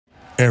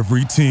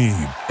Every team,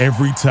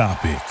 every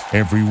topic,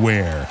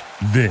 everywhere.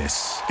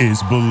 This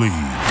is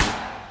Believe.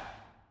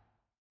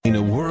 In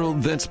a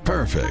world that's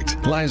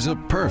perfect lies a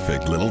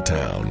perfect little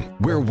town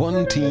where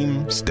one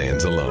team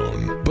stands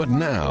alone. But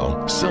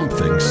now,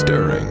 something's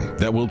stirring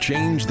that will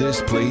change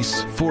this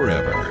place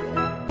forever.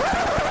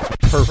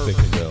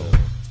 Perfectville.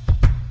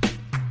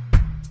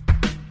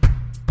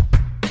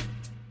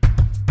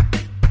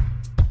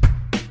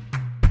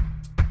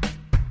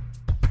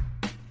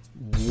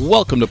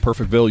 Welcome to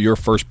Perfectville, your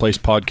first place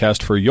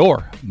podcast for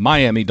your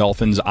Miami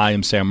Dolphins. I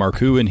am Sam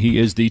Marcoux, and he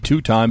is the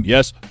two-time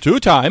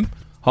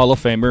Hall of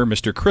Famer,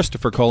 Mr.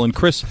 Christopher Cullen.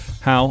 Chris,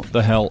 how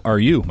the hell are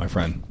you, my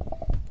friend?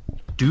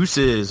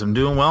 Deuces. I'm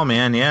doing well,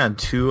 man. Yeah,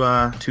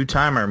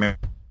 two-timer, man.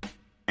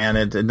 And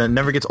it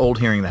never gets old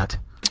hearing that.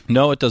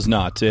 No, it does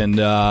not. And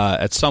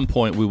at some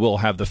point, we will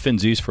have the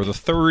Finzies for the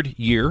third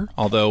year,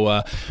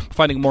 although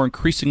finding it more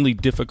increasingly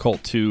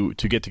difficult to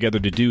get together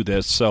to do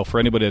this. So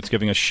for anybody that's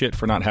giving us shit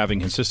for not having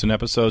consistent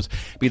episodes,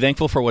 be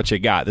thankful for what you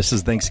got. This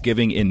is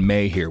Thanksgiving in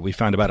May here. We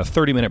found about a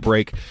 30-minute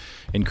break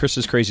in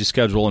Chris's crazy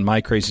schedule and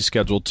my crazy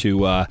schedule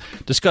to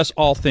discuss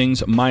all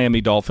things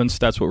Miami Dolphins.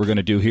 That's what we're going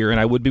to do here. And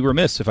I would be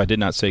remiss if I did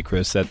not say,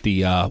 Chris, that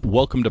the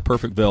Welcome to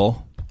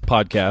Perfectville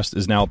podcast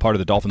is now a part of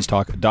the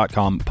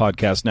DolphinsTalk.com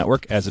podcast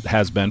network, as it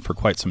has been for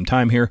quite some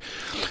time here.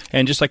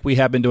 And just like we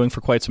have been doing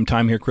for quite some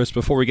time here, Chris,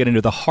 before we get into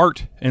the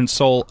heart and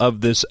soul of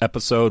this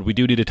episode, we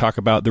do need to talk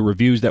about the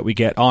reviews that we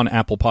get on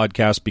Apple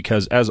Podcasts,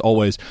 because as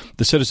always,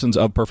 the citizens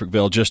of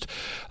Perfectville just,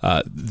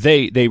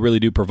 they really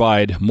do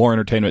provide more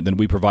entertainment than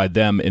we provide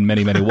them in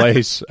many, many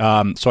ways.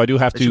 So I do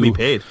have to... Should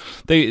be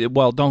paid.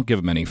 Well, don't give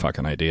them any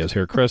fucking ideas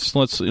here, Chris.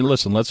 Let's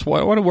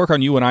want to work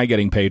on you and I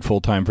getting paid full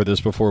time for this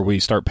before we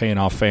start paying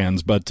off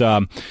fans. But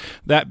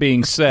that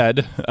being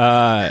said,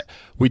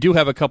 we do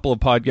have a couple of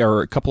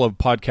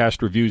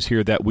podcast reviews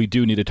here that we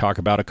do need to talk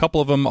about. A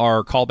couple of them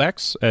are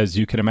callbacks, as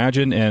you can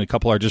imagine, and a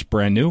couple are just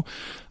brand new.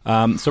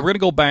 So we're going to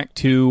go back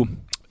to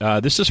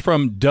this is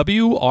from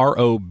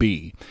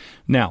WROB.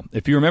 Now,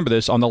 if you remember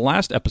this, on the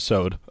last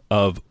episode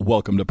of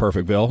Welcome to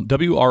Perfectville,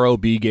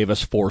 WROB gave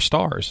us 4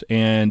 stars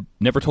and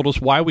never told us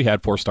why we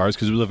had 4 stars,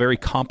 because it was a very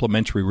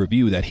complimentary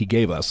review that he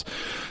gave us.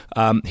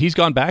 He's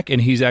gone back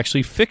and he's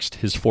actually fixed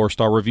his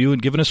 4-star review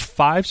and given us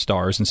 5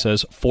 stars and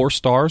says, 4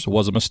 stars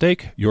was a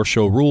mistake. Your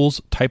show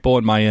rules. Typo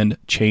on my end,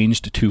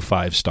 changed to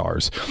 5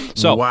 stars.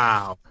 So,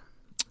 wow.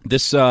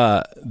 This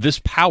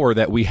power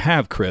that we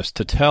have, Chris,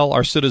 to tell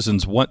our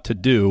citizens what to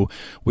do,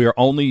 we are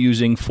only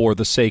using for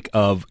the sake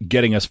of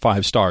getting us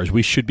 5 stars.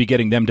 We should be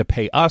getting them to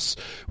pay us.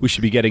 We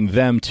should be getting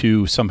them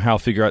to somehow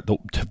figure out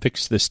to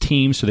fix this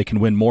team so they can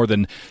win more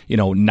than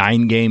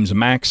 9 games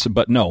max.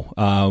 But no,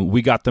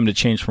 we got them to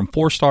change from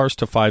 4 stars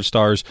to 5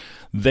 stars.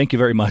 Thank you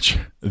very much,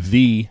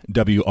 the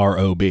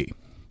WROB.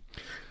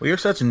 Well, you're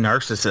such a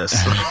narcissist.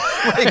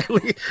 Like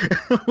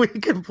we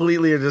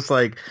completely are just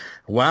like,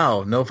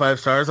 wow, no 5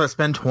 stars. I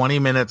spend 20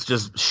 minutes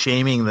just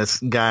shaming this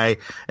guy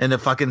into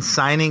fucking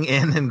signing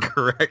in and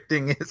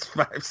correcting his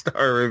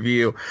 5-star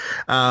review.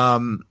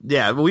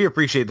 Yeah, we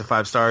appreciate the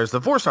 5 stars. The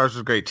 4 stars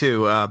was great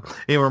too.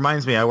 It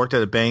reminds me, I worked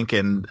at a bank,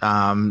 and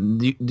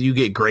you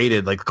get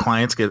graded. Like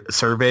clients get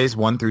surveys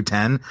 1 through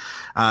 10.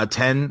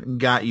 10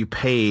 got you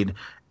paid.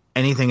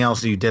 Anything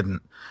else you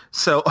didn't.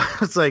 So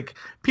it's like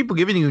people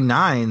giving you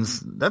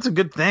 9s. That's a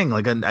good thing.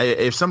 Like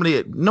if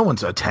somebody, no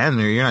one's a 10,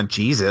 or you're not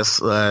Jesus.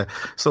 So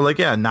like,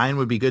 yeah, 9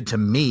 would be good to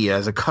me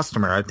as a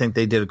customer. I think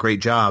they did a great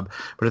job.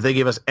 But if they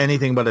give us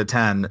anything but a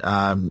 10,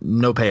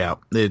 no payout.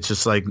 It's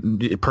just like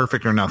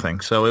perfect or nothing.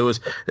 So it was,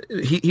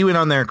 he went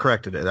on there and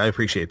corrected it. I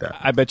appreciate that.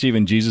 I bet you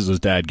even Jesus'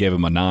 dad gave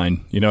him a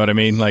 9. You know what I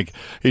mean? Like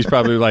he's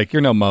probably like,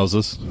 you're no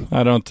Moses.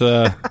 I don't.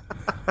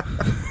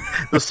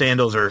 Those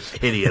sandals are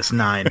hideous.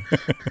 9.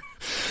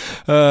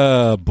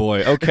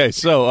 Boy. Okay,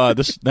 so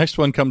this next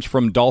one comes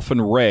from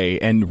Dolphin Ray,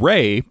 and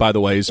Ray, by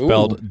the way, is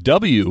spelled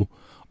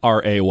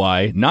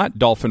W-R-A-Y, not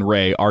Dolphin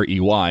Ray,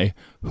 R-E-Y.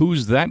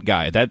 Who's that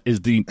guy? That is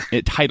the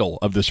title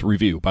of this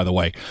review, by the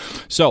way.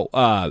 So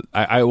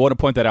I want to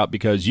point that out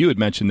because you had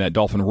mentioned that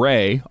Dolphin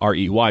Ray,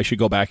 R-E-Y, should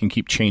go back and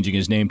keep changing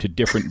his name to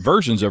different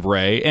versions of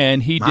Ray,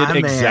 and he did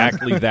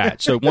exactly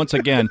that. So once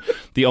again,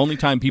 the only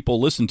time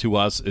people listen to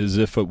us is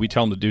if we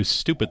tell them to do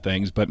stupid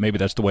things, but maybe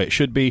that's the way it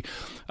should be.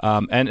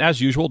 And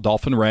as usual,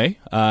 Dolphin Ray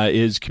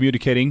is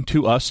communicating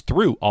to us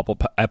through Apple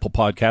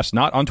Podcasts,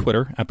 not on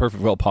Twitter at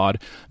Perfectville Pod,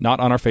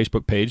 not on our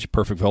Facebook page,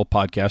 Perfectville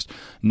Podcast,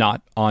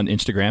 not on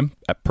Instagram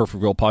at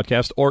Perfectville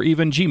Podcast, or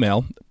even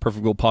Gmail,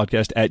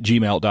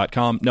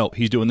 perfectvillepodcast@gmail.com. No,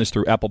 he's doing this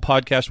through Apple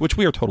Podcast, which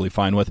we are totally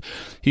fine with.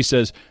 He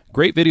says,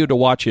 great video to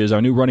watch is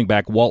our new running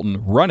back,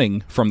 Walton,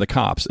 running from the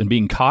cops and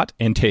being caught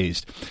and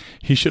tased.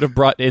 He should have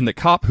brought in the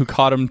cop who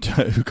caught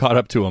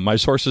up to him. My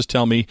sources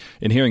tell me,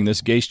 in hearing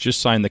this, Gase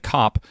just signed the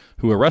cop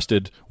who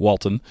arrested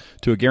Walton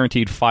to a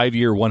guaranteed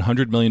 5-year,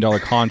 $100 million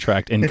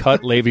contract and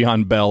cut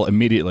Le'Veon Bell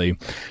immediately.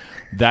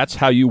 That's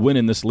how you win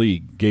in this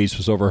league. Gase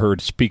was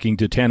overheard speaking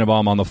to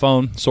Tannenbaum on the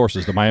phone.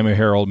 Sources, the Miami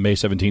Herald, May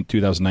 17,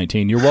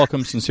 2019. You're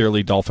welcome.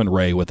 Sincerely, Dolphin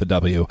Ray with a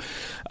W.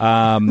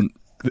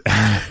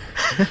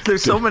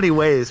 There's so many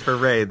ways for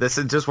Ray. This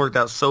has just worked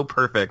out so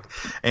perfect,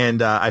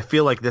 and I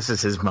feel like this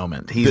is his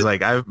moment. He's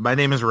like, my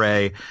name is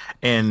Ray,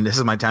 and this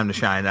is my time to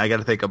shine. I got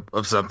to think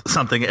of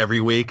something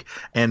every week,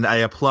 and I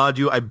applaud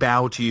you. I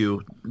bow to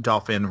you,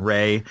 Dolphin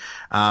Ray,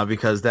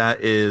 because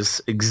that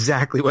is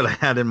exactly what I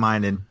had in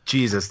mind. And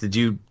Jesus, did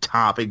you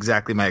top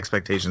exactly my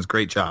expectations?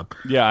 Great job.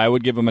 Yeah, I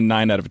would give him a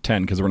 9 out of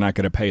 10 because we're not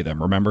going to pay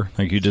them. Remember,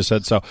 like you just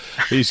said. So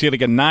he's going to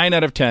get a 9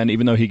 out of 10,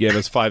 even though he gave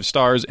us 5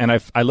 stars. And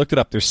I looked it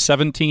up. There's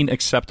 17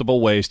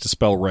 acceptable ways to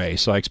spell Ray.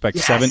 So I expect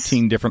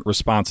 17 different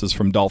responses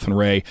from Dolphin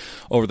Ray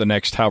over the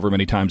next however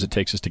many times it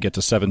takes us to get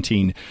to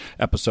 17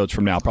 episodes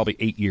from now, probably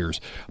 8 years.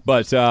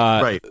 But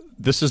right.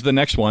 This is the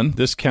next one.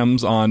 This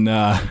comes on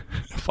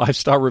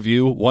 5-star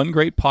review, One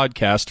Great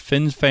Podcast,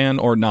 Fins fan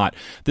or not.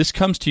 This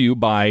comes to you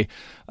by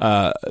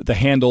the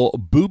handle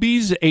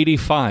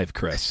Boobies85,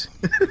 Chris.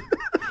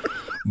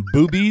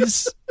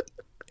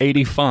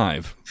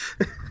 Boobies85.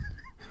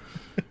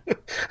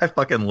 I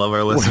fucking love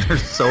our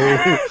listeners so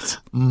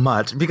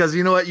much because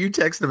you know what? You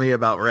texted me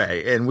about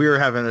Ray and we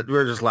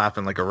were just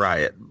laughing like a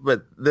riot.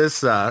 But this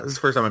is the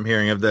first time I'm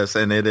hearing of this,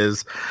 and it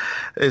is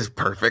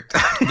perfect.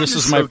 This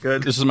is so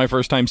good. This is my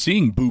first time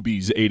seeing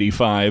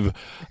Boobies85,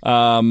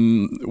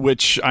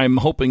 which I'm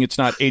hoping it's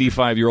not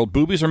 85-year-old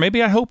boobies, or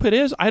maybe I hope it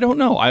is. I don't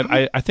know.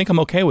 I think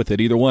I'm okay with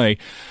it either way.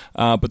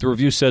 But the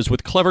review says,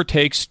 with clever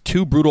takes,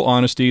 too brutal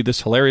honesty,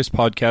 this hilarious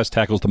podcast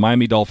tackles the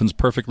Miami Dolphins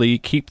perfectly.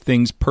 Keep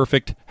things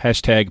perfect. #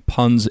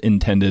 puns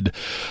intended.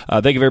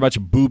 Thank you very much,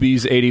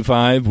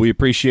 Boobies85. We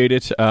appreciate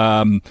it.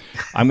 I'm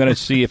going to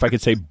see if I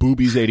could say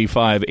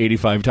Boobies85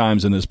 85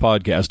 times in this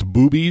podcast.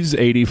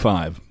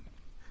 Boobies85.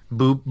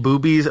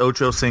 Boobies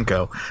Ocho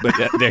Cinco. But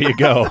there you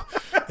go.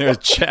 There's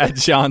Chad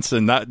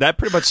Johnson. That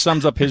pretty much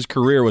sums up his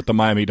career with the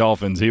Miami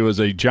Dolphins. He was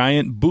a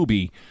giant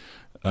booby.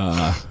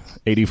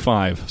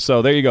 85.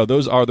 So there you go.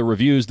 Those are the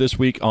reviews this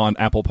week on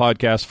Apple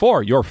Podcasts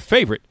for your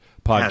favorite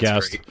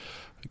podcast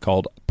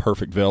called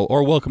Perfectville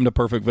or Welcome to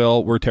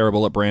Perfectville. We're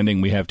terrible at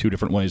branding. We have 2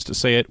 different ways to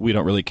say it. We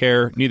don't really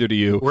care. Neither do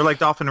you. We're like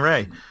Dolphin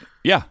Ray.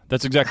 Yeah,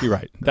 that's exactly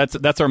right.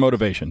 That's our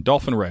motivation.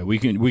 Dolphin Ray. We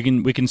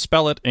can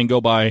spell it and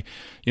go by,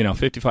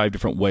 55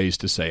 different ways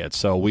to say it.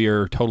 So we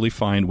are totally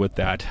fine with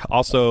that.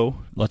 Also,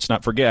 let's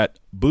not forget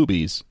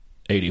Boobies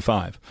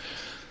 85.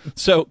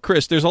 So,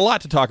 Chris, there's a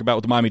lot to talk about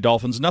with the Miami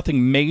Dolphins.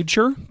 Nothing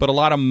major, but a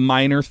lot of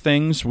minor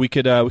things. We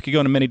could go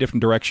in many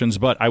different directions,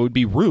 but I would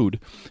be rude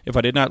if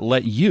I did not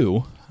let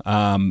you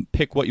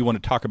pick what you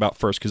want to talk about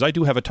first, because I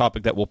do have a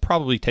topic that will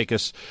probably take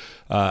us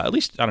at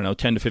least, 10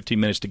 to 15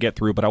 minutes to get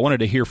through, but I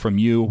wanted to hear from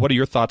you. What are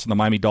your thoughts on the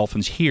Miami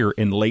Dolphins here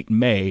in late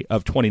May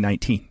of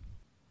 2019?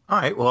 All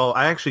right. Well,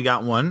 I actually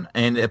got one,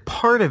 and a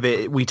part of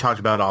it we talked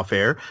about off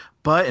air,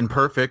 but in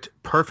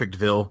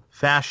Perfectville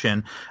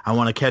fashion, I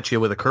want to catch you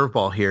with a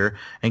curveball here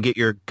and get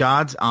your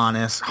God's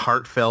honest,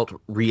 heartfelt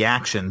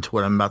reaction to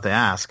what I'm about to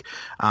ask,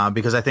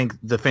 because I think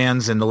the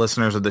fans and the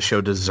listeners of the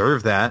show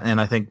deserve that, and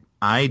I think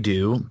I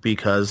do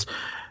because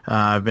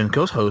I've been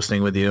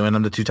co-hosting with you, and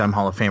I'm the 2-time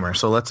Hall of Famer.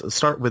 So let's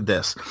start with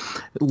this.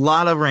 A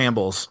lot of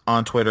rambles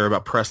on Twitter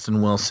about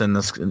Preston Wilson,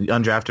 this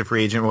undrafted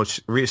free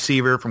agent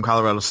receiver from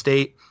Colorado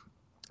State,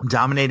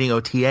 dominating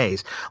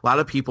OTAs. A lot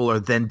of people are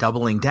then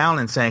doubling down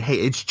and saying, hey,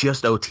 it's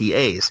just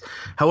OTAs.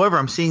 However,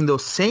 I'm seeing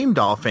those same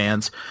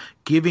Dolphins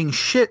giving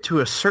shit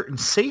to a certain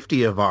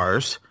safety of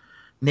ours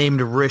named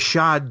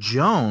Rashad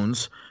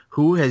Jones,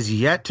 who has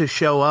yet to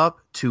show up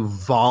to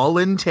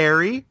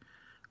voluntary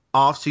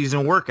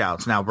off-season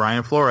workouts. Now,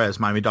 Brian Flores,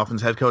 Miami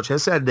Dolphins head coach,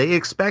 has said they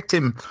expect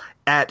him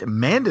at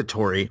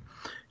mandatory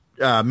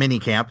mini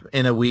camp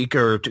in a week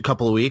or a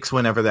couple of weeks,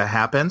 whenever that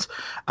happens.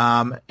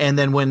 And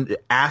then when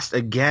asked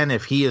again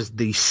if he is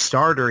the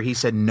starter, he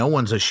said no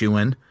one's a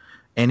shoo-in,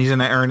 and he's going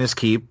to earn his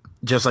keep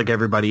just like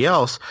everybody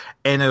else.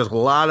 And there's a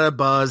lot of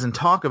buzz and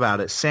talk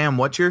about it. Sam,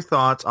 what's your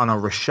thoughts on a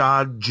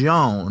Rashad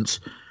Jones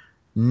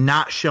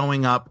not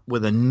showing up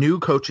with a new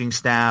coaching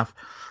staff,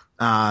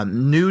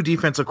 new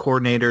defensive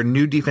coordinator,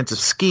 new defensive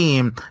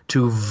scheme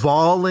to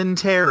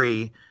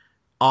voluntary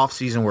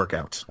off-season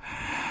workouts?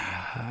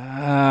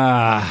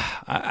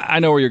 I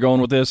know where you're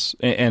going with this,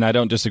 and I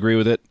don't disagree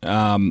with it.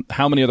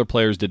 How many other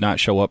players did not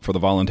show up for the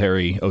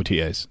voluntary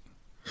OTAs?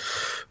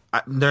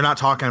 They're not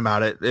talking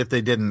about it if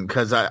they didn't,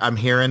 because I'm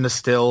hearing the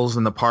Stills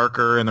and the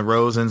Parker and the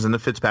Rosens and the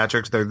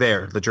Fitzpatricks. They're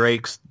there. The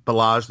Drakes,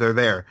 Balaj, they're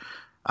there.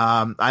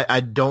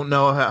 I don't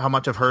know how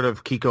much I've heard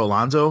of Kiko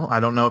Alonso. I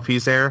don't know if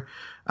he's there,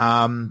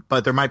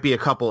 but there might be a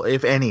couple,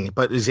 if any.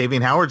 But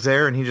Xavier Howard's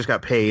there, and he just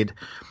got paid.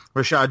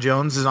 Rashad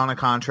Jones is on a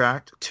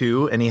contract,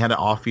 too, and he had an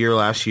off year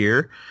last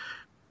year.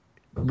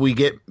 We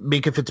get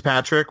Minkah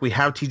Fitzpatrick. We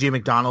have TJ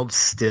McDonald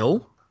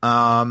still.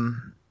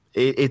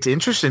 It's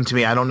interesting to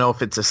me. I don't know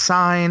if it's a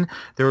sign.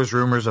 There was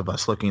rumors of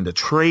us looking to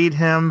trade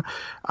him.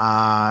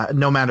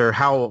 No matter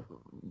how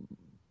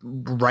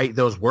right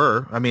those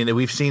were. I mean,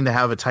 we've seen to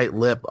have a tight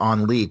lip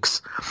on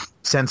leaks.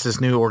 since this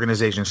new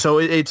organization. So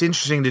it's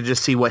interesting to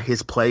just see what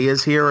his play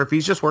is here, or if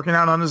he's just working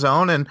out on his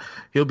own and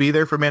he'll be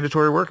there for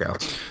mandatory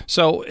workouts.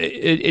 So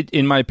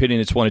in my opinion,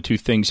 it's one of two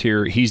things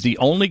here. He's the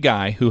only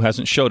guy who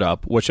hasn't showed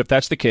up, which if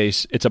that's the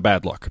case, it's a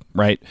bad look,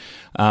 right?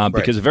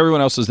 Because if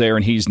everyone else is there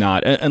and he's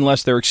not,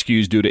 unless they're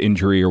excused due to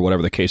injury or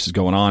whatever the case is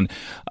going on,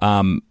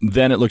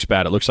 then it looks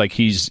bad. It looks like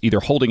he's either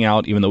holding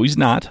out, even though he's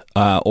not,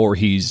 or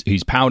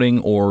he's pouting,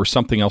 or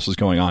something else is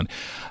going on.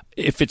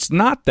 If it's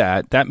not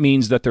that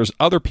means that there's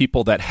other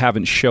people that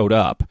haven't showed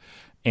up,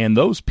 and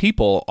those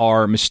people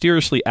are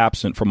mysteriously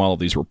absent from all of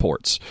these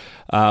reports,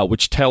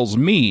 which tells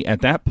me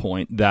at that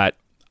point that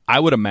I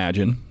would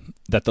imagine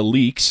that the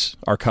leaks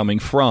are coming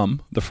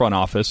from the front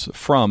office,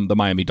 from the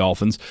Miami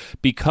Dolphins,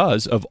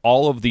 because of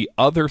all of the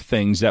other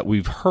things that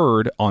we've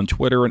heard on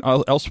Twitter and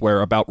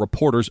elsewhere about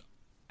reporters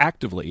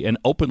actively and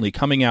openly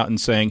coming out and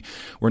saying,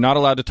 we're not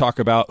allowed to talk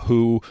about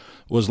who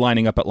was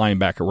lining up at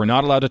linebacker. We're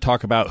not allowed to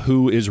talk about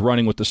who is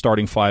running with the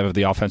starting five of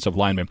the offensive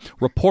linemen.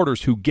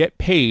 Reporters who get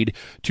paid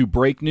to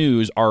break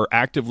news are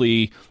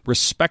actively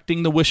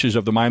respecting the wishes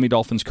of the Miami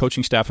Dolphins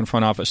coaching staff and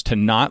front office to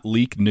not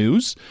leak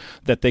news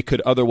that they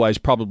could otherwise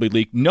probably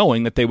leak,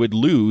 knowing that they would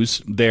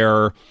lose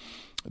their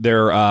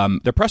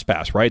press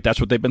pass, right? That's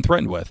what they've been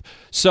threatened with.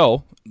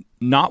 So,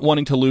 not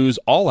wanting to lose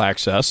all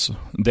access,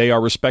 they are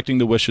respecting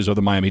the wishes of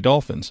the Miami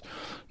Dolphins.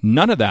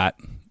 None of that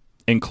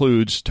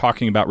includes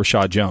talking about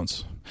Reshad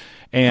Jones.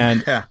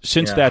 And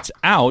since that's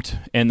out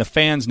and the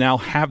fans now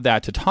have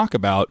that to talk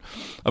about,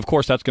 of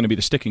course, that's going to be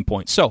the sticking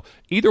point. So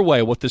either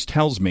way, what this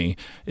tells me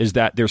is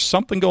that there's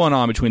something going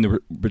on between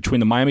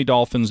the Miami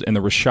Dolphins and the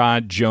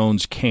Reshad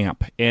Jones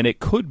camp. And it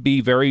could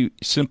be very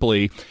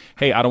simply,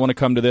 hey, I don't want to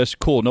come to this.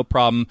 Cool, no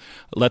problem.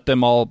 Let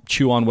them all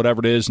chew on whatever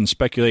it is and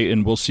speculate,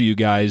 and we'll see you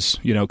guys,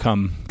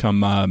 come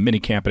mini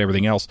camp and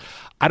everything else.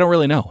 I don't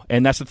really know.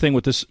 And that's the thing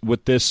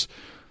with this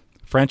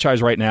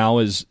franchise right now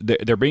is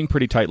they're being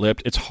pretty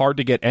tight-lipped. It's hard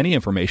to get any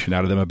information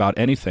out of them about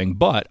anything.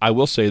 But I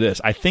will say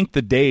this. I think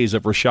the days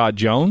of Reshad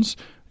Jones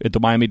at the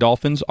Miami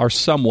Dolphins are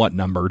somewhat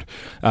numbered.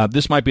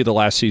 This might be the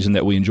last season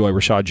that we enjoy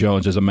Reshad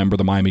Jones as a member of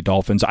the Miami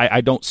Dolphins.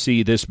 I don't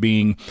see this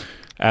being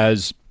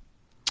as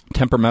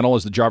temperamental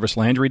as the Jarvis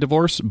Landry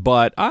divorce,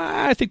 but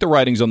I think the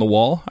writing's on the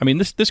wall. I mean,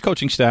 this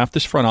coaching staff,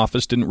 this front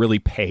office didn't really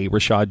pay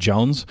Reshad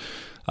Jones.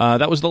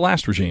 That was the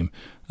last regime.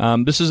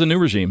 This is a new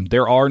regime.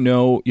 There are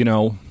no,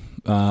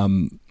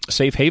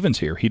 safe havens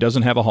here. He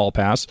doesn't have a hall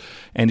pass,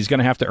 and he's going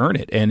to have to earn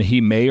it, and he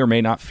may or may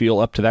not feel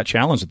up to that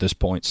challenge at this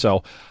point.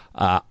 So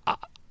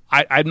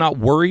I'm not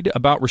worried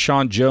about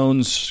Reshad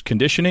Jones'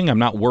 conditioning. I'm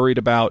not worried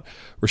about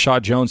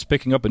Reshad Jones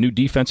picking up a new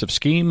defensive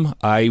scheme.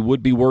 I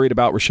would be worried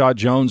about Reshad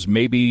Jones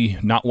maybe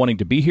not wanting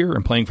to be here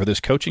and playing for this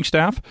coaching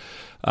staff.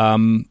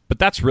 But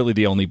that's really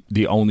the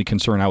only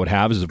concern I would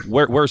have is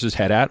where's his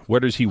head at? Where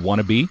does he want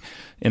to be?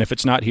 And if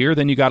it's not here,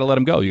 then you got to let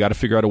him go. You got to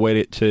figure out a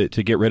way to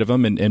get rid of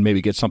him and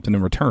maybe get something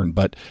in return.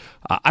 But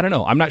I don't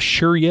know. I'm not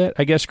sure yet,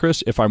 I guess,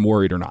 Chris, if I'm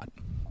worried or not.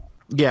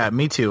 Yeah,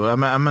 me too.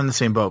 I'm in the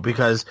same boat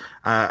because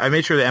I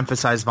made sure to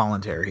emphasize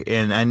voluntary.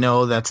 And I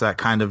know that's that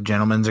kind of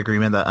gentleman's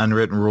agreement, that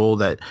unwritten rule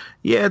that,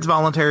 yeah, it's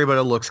voluntary, but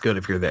it looks good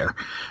if you're there.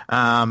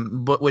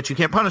 But which you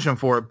can't punish them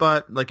for it.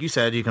 But like you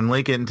said, you can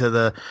link it into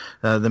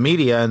the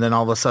media, and then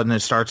all of a sudden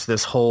it starts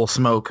this whole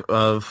smoke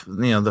of,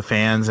 the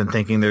fans and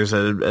thinking there's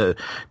a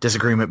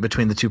disagreement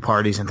between the two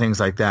parties and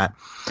things like that.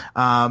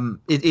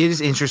 It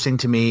is interesting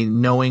to me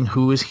knowing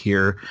who is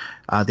here,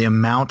 the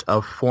amount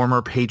of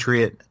former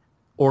Patriot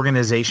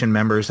organization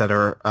members that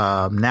are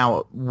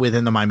now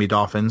within the Miami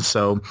Dolphins,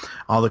 so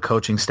all the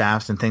coaching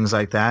staffs and things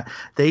like that,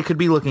 they could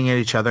be looking at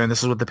each other, and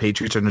this is what the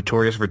Patriots are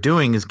notorious for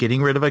doing, is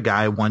getting rid of a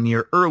guy 1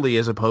 year early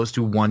as opposed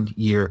to 1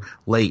 year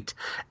late.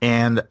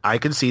 And I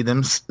could see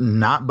them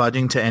not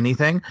budging to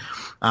anything.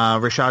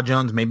 Reshad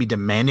Jones maybe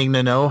demanding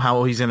to know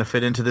how he's going to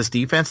fit into this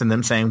defense, and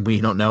them saying, we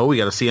don't know, we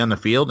got to see on the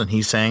field, and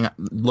he's saying,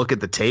 look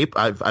at the tape,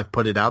 I've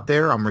put it out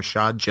there, I'm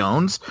Reshad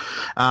Jones.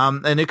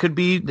 And it could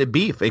be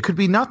beef, it could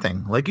be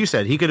nothing. Like you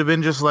said, he could have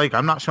been just like,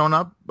 I'm not showing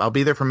up, I'll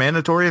be there for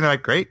mandatory, and they're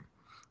like,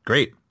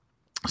 great.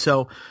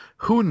 So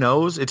who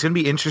knows? It's going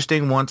to be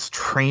interesting once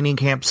training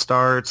camp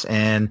starts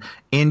and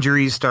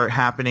injuries start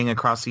happening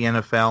across the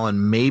NFL,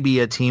 and maybe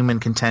a team in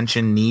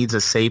contention needs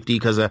a safety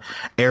because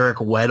Eric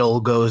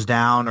Weddle goes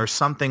down or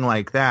something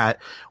like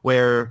that,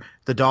 where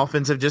the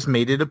Dolphins have just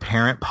made it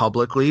apparent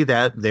publicly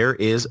that there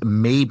is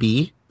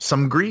maybe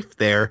some grief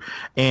there,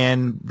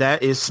 and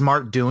that is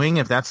smart doing.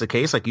 If that's the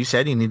case, like you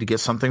said, you need to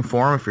get something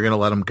for him if you're going to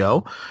let him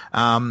go.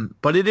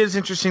 But it is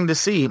interesting to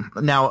see.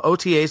 Now,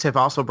 OTAs have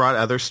also brought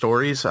other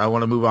stories. I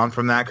want to move on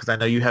from that because I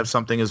know you have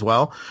something as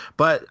well.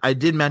 But I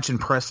did mention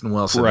Preston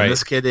Wilson. Right.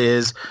 This kid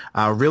is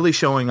really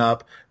showing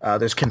up.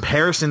 There's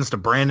comparisons to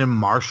Brandon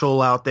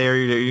Marshall out there.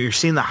 You're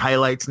seeing the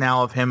highlights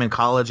now of him in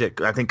college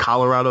at, I think,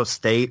 Colorado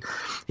State.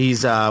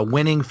 He's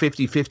winning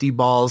 50-50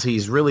 balls.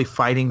 He's really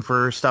fighting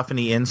for stuff in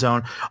the end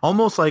zone,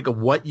 almost like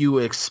what you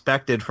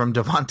expected from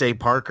Devontae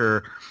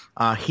Parker.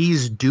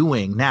 He's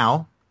doing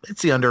now.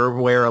 It's the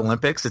Underwear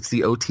Olympics. It's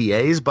the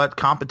OTAs, but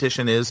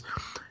competition is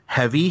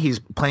heavy. He's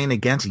playing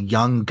against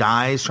young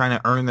guys trying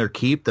to earn their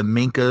keep. The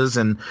Minkas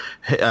and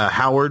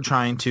Howard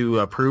trying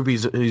to prove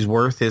he's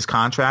worth his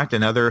contract,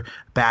 and other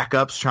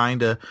backups trying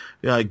to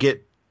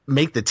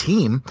make the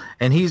team.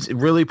 And he's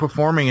really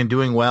performing and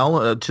doing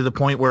well to the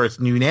point where it's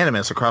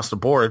unanimous across the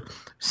board.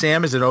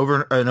 Sam, is it an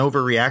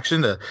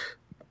overreaction to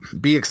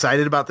be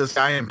excited about this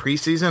guy in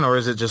preseason, or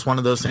is it just one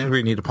of those things where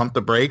you need to pump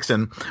the brakes?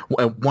 And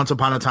once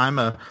upon a time,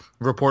 a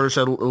reporter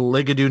said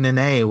Ligadu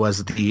Nene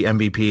was the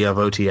MVP of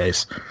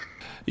OTAs.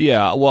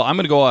 Yeah, well, I'm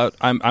going to go out.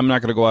 I'm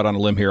not going to go out on a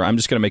limb here. I'm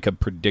just going to make a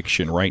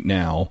prediction right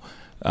now.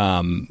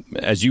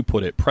 As you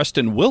put it,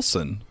 Preston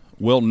Wilson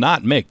will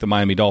not make the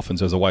Miami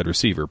Dolphins as a wide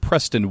receiver.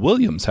 Preston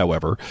Williams,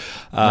 however,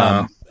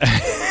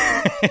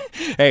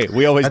 hey,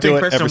 we always do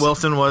it. I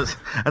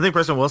think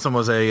Preston Wilson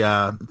was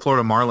a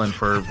Florida Marlin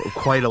for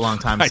quite a long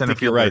time. I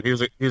think you're right. He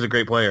was a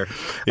great player.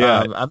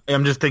 Yeah,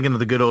 I'm just thinking of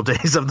the good old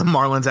days of the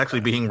Marlins actually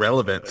being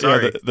relevant.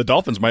 Sorry. Yeah, the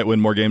Dolphins might win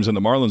more games than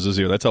the Marlins this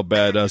year. That's how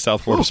bad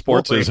South Florida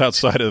sports is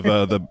outside of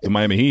the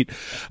Miami Heat.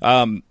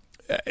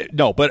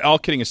 No, but all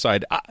kidding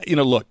aside,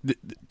 look,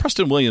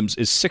 Preston Williams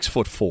is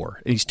 6'4"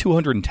 and he's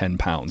 210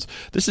 pounds.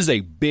 This is a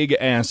big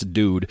ass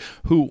dude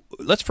who,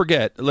 let's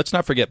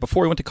not forget,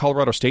 before he went to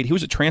Colorado State, he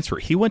was a transfer.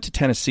 He went to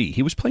Tennessee.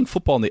 He was playing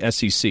football in the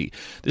SEC.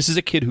 This is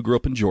a kid who grew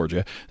up in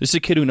Georgia. This is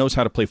a kid who knows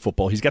how to play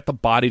football. He's got the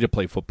body to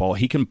play football.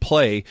 He can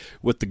play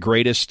with the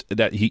greatest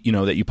that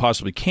you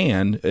possibly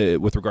can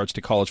with regards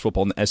to college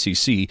football in the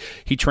SEC.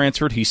 He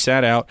transferred. He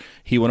sat out.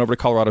 He went over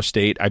to Colorado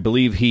State. I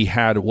believe he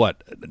had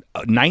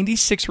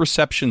 96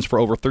 receptions for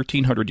over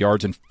 1,300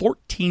 yards and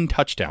 14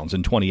 touchdowns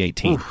in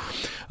 2018.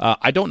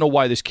 I don't know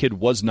why this kid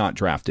was not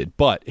drafted,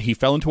 but he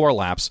fell into our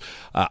laps.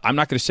 I'm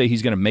not going to say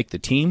he's going to make the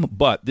team,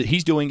 but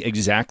he's doing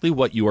exactly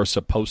what you are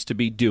supposed to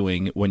be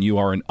doing when you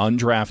are an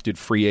undrafted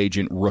free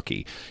agent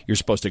rookie. You're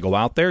supposed to go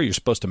out there. You're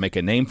supposed to make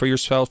a name for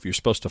yourself. You're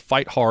supposed to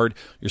fight hard.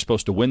 You're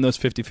supposed to win those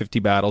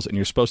 50-50 battles, and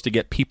you're supposed to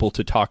get people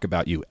to talk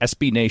about you.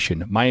 SB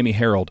Nation, Miami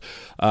Herald,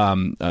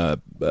 Palm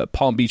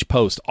Beach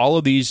Post, all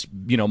of these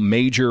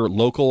major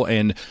local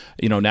and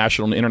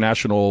national and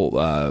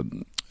international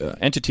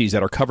entities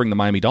that are covering the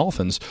Miami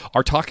Dolphins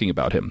are talking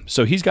about him.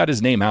 So he's got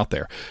his name out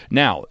there.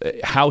 Now,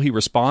 how he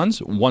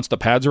responds once the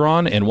pads are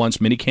on and once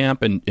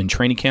minicamp and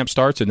training camp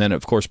starts, and then,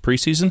 of course,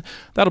 preseason,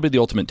 that'll be the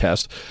ultimate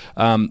test.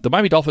 The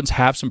Miami Dolphins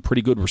have some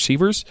pretty good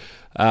receivers.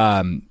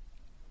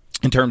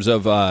 In terms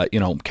of,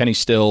 Kenny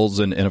Stills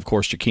and of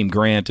course, Jakeem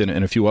Grant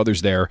and a few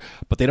others there,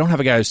 but they don't have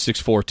a guy who's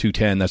 6'4",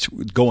 210 that's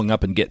going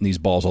up and getting these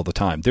balls all the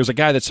time. There's a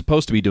guy that's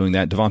supposed to be doing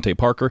that, Devontae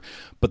Parker,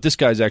 but this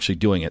guy's actually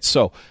doing it.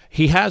 So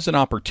he has an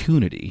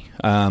opportunity,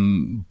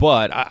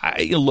 but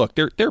look,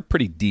 they're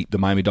pretty deep, the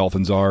Miami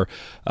Dolphins are.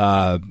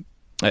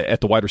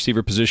 At the wide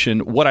receiver position.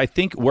 Where I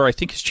think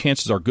his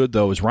chances are good,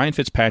 though, is Ryan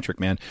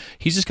Fitzpatrick, man.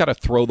 He's just got to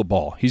throw the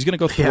ball. He's going to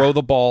go throw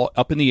the ball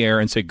up in the air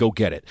and say, go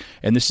get it.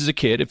 And this is a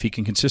kid, if he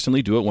can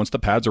consistently do it once the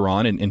pads are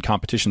on and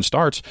competition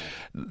starts,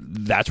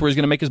 that's where he's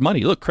going to make his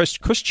money. Look, Chris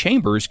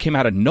Chambers came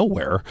out of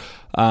nowhere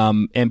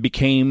and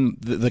became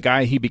the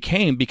guy he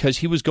became because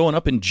he was going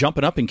up and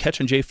jumping up and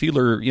catching Jay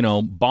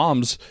Fiedler,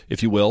 bombs,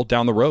 if you will,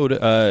 down the road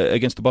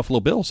against the Buffalo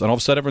Bills. And all of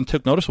a sudden, everyone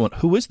took notice and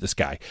went, who is this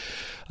guy?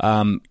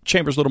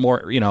 Chambers a little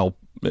more,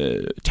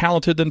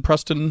 talented than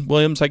Preston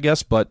Williams, I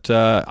guess, but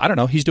I don't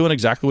know. He's doing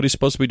exactly what he's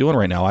supposed to be doing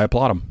right now. I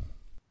applaud him.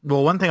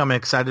 Well, one thing I'm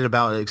excited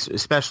about,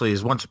 especially,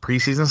 is once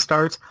preseason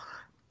starts,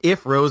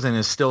 if Rosen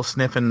is still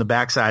sniffing the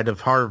backside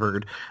of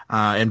Harvard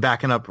and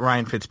backing up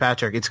Ryan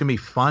Fitzpatrick, it's going to be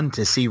fun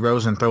to see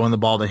Rosen throwing the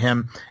ball to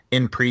him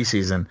in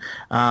preseason.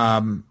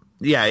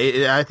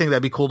 I think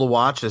that'd be cool to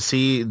watch, to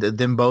see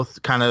them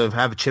both kind of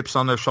have chips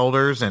on their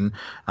shoulders and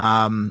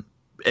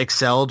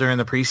excel during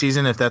the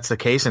preseason, if that's the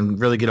case, and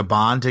really get a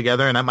bond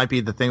together. And that might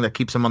be the thing that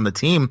keeps them on the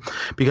team,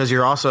 because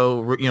you're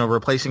also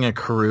replacing a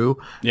crew,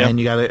 and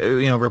you got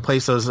to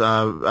replace those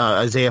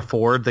Isaiah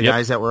Ford, the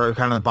guys that were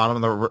kind of the bottom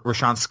of the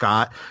Rashawn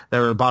Scott, that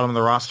were the bottom of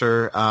the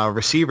roster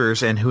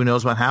receivers, and who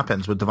knows what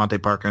happens with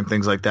Devontae Parker and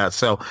things like that.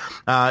 So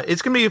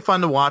it's gonna be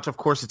fun to watch. Of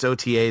course, it's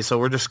OTA, so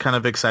we're just kind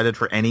of excited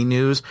for any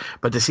news,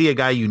 but to see a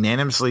guy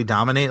unanimously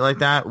dominate like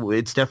that,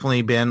 it's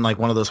definitely been like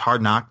one of those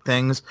hard knock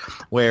things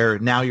where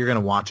now you're gonna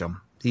watch him.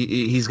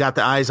 He's got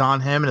the eyes on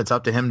him, and it's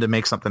up to him to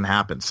make something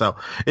happen. So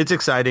it's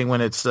exciting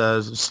when it's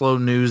slow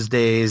news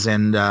days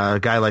and a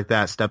guy like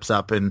that steps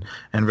up and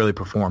really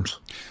performs.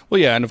 Well,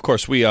 yeah, and of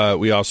course we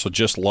also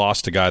just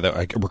lost a guy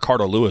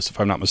Ricardo Lewis, if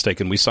I'm not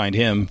mistaken. We signed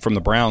him from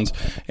the Browns,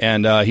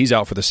 and he's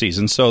out for the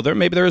season. So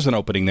maybe there is an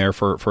opening there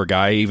for a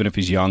guy, even if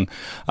he's young.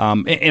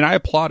 And I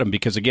applaud him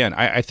because, again,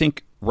 I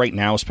think right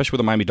now, especially where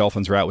the Miami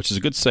Dolphins are at, which is a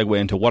good segue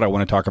into what I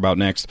want to talk about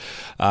next,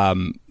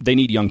 they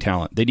need young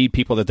talent. They need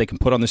people that they can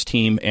put on this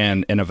team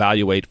and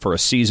evaluate for a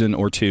season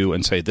or two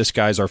and say, this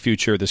guy's our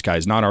future, this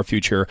guy's not our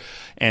future,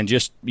 and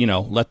just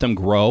let them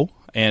grow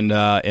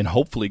and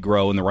hopefully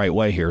grow in the right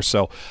way here.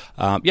 So,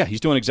 he's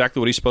doing exactly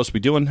what he's supposed to be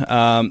doing.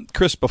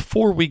 Chris,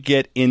 before we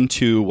get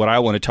into what I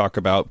want to talk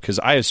about, because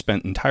I have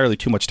spent entirely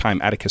too much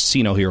time at a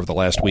casino here over the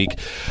last week,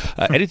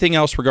 anything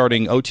else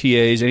regarding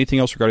OTAs, anything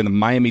else regarding the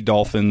Miami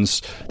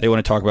Dolphins they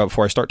want to talk about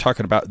before I start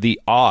talking about the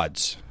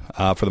odds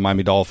for the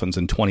Miami Dolphins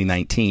in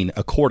 2019,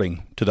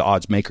 according to the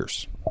odds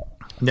makers.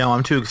 No,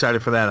 I'm too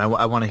excited for that.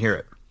 I want to hear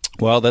it.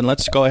 Well, then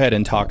let's go ahead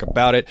and talk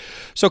about it.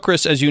 So,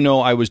 Chris, as you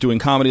know, I was doing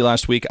comedy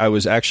last week. I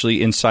was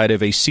actually inside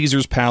of a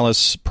Caesars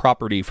Palace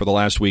property for the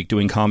last week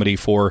doing comedy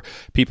for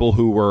people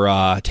who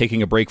were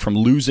taking a break from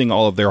losing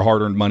all of their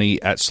hard-earned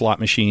money at slot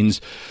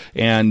machines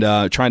and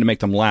trying to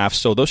make them laugh.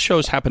 So those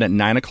shows happen at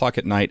 9 o'clock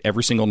at night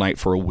every single night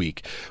for a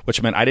week,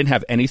 which meant I didn't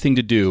have anything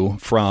to do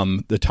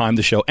from the time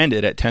the show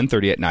ended at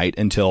 10:30 at night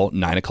until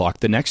 9 o'clock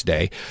the next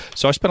day.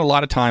 So I spent a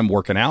lot of time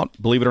working out,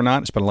 believe it or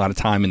not. I spent a lot of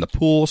time in the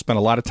pool, spent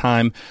a lot of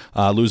time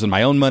losing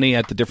my own money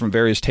at the different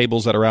various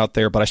tables that are out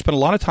there, but I spent a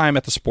lot of time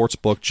at the sports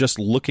book just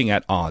looking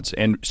at odds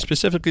and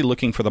specifically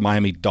looking for the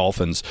Miami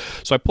Dolphins.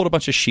 So I pulled a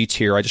bunch of sheets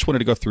here. I just wanted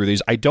to go through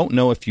these. I don't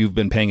know if you've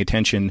been paying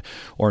attention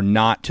or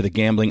not to the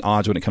gambling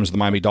odds when it comes to the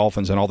Miami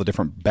Dolphins and all the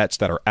different bets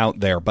that are out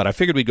there, but I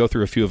figured we'd go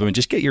through a few of them and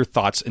just get your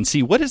thoughts and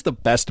see what is the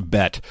best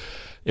bet.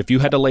 If you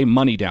had to lay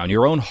money down,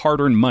 your own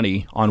hard-earned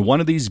money on one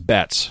of these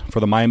bets for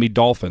the Miami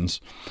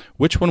Dolphins,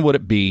 which one would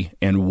it be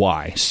and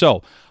why?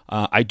 So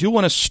I do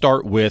want to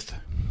start with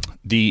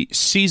the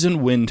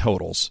season win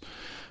totals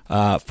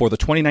for the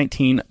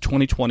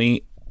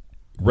 2019-2020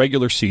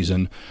 regular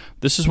season.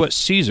 This is what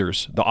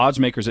Caesars, the odds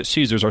makers at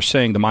Caesars, are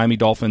saying the Miami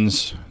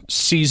Dolphins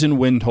season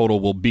win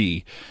total will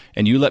be.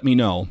 And you let me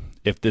know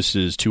if this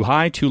is too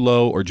high, too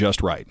low, or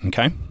just right,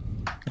 okay?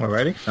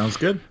 Alrighty, sounds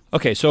good.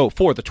 Okay, so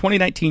for the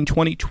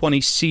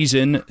 2019-2020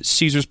 season,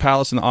 Caesars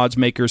Palace and the odds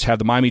makers have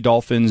the Miami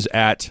Dolphins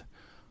at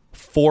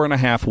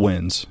 4.5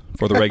 wins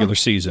for the regular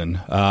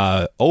season.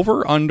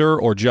 Over, under,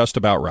 or just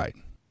about right?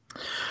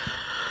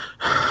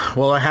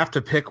 Well, I have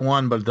to pick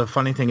one, but the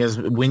funny thing is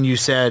when you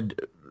said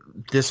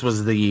this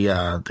was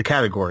the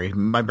category,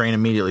 my brain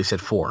immediately said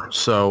 4.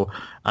 So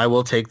I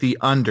will take the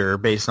under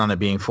based on it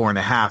being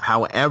 4.5.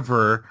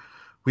 However,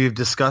 we've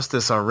discussed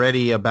this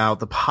already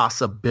about the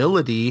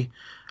possibility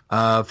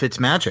of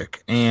Fitzmagic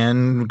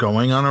and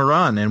going on a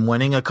run and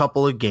winning a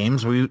couple of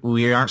games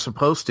we aren't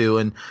supposed to,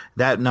 and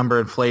that number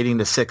inflating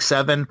to 6,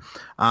 7.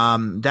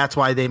 That's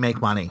why they make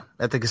money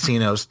at the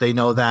casinos. They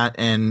know that,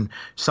 and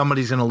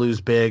somebody's going to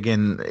lose big,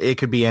 and it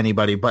could be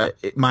anybody. But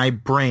my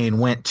brain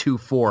went to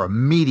 4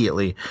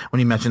 immediately when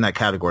you mentioned that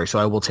category, so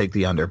I will take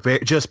the under,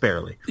 just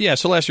barely. Yeah,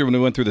 so last year when we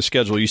went through the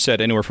schedule, you said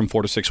anywhere from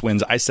 4 to 6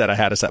 wins. I said I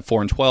had us at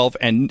 4-12,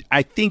 and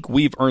I think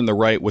we've earned the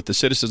right with the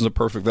citizens of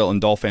Perfectville and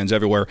Dolphin fans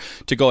everywhere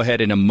to go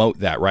ahead and emote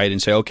that, right,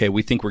 and say, okay,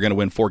 we think we're going to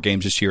win 4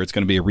 games this year. It's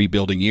going to be a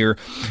rebuilding year,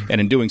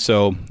 and in doing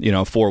so,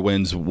 4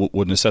 wins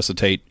would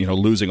necessitate,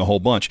 losing a whole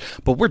bunch.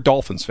 But we're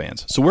Dolphins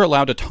fans, so we're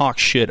allowed to talk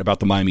shit about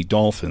the Miami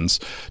Dolphins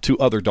to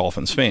other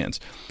Dolphins fans.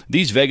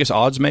 These Vegas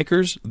odds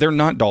makers, they're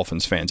not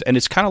Dolphins fans, and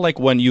it's kind of like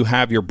when you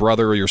have your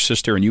brother or your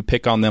sister and you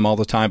pick on them all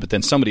the time, but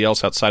then somebody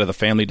else outside of the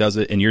family does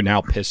it, and you're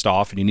now pissed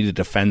off and you need to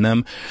defend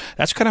them.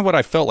 That's kind of what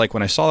I felt like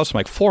when I saw this. I'm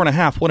like,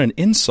 4.5, what an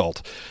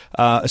insult,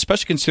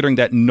 especially considering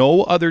that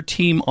no other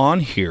team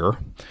on here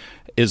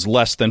is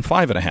less than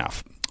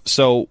 5.5.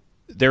 So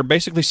they're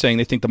basically saying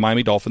they think the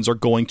Miami Dolphins are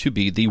going to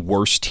be the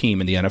worst team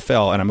in the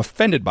NFL, and I'm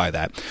offended by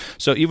that.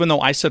 So even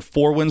though I said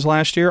 4 wins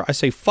last year, I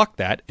say fuck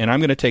that, and I'm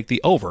going to take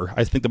the over.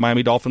 I think the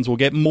Miami Dolphins will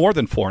get more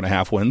than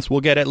 4.5 wins.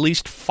 We'll get at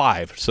least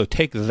 5. So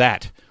take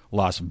that,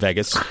 Las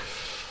Vegas.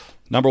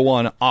 Number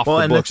one off the books there.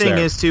 Well, and the thing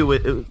is,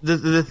 too,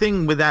 the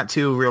thing with that,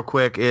 too, real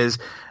quick, is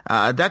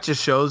that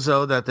just shows,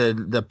 though, that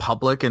the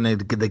public and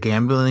the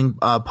gambling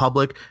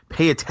public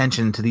pay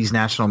attention to these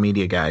national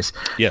media guys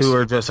who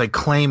are just like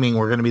claiming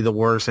we're going to be the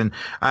worst. And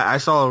I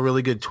saw a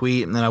really good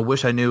tweet, and then I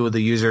wish I knew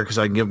the user because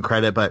I can give him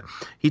credit, but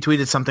he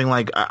tweeted something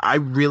like, I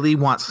really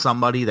want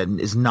somebody that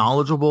is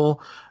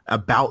knowledgeable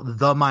about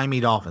the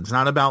Miami Dolphins,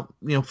 not about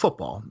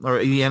football or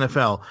the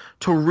NFL,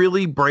 to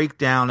really break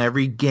down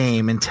every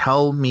game and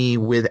tell me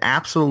with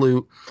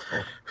absolute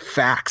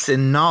facts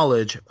and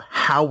knowledge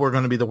how we're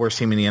going to be the worst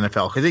team in the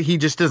NFL, because he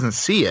just doesn't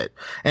see it,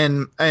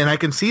 and I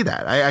can see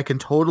that. I can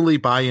totally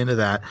buy into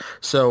that.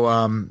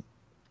 So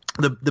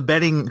the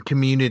betting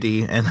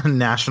community and the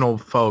national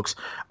folks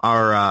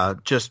are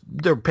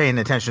they're paying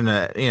attention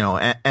to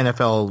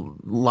NFL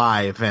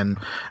Live and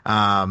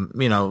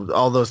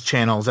all those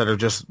channels that are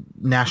just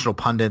national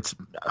pundits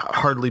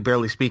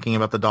barely speaking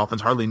about the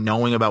Dolphins, hardly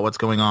knowing about what's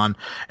going on,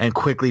 and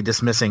quickly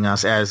dismissing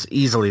us as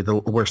easily the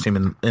worst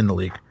team in the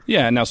league.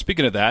 Yeah, now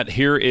speaking of that,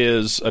 here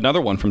is another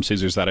one from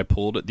Caesars that I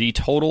pulled. The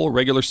total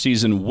regular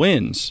season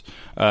wins,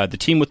 the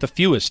team with the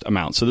fewest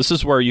amount. So this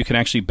is where you can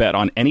actually bet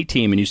on any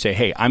team, and you say,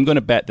 hey, I'm going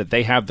to bet that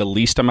they have the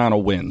least amount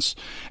of wins,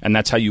 and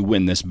that's how you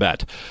win this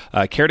bet.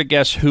 Care to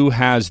guess who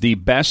has the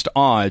best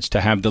odds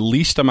to have the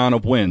least amount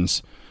of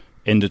wins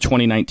in the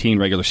 2019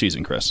 regular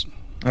season, Chris?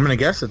 I'm going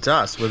to guess it's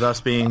us, with us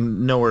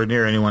being nowhere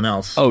near anyone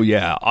else. Oh,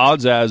 yeah.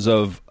 Odds as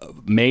of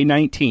May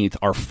 19th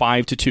are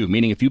 5-2,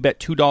 meaning if you bet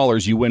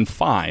 $2, you win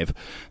 5,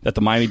 that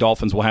the Miami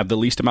Dolphins will have the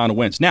least amount of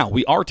wins. Now,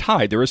 we are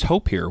tied. There is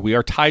hope here. We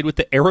are tied with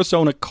the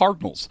Arizona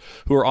Cardinals,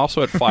 who are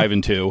also at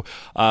 5-2.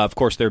 Of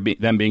course,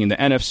 them being in the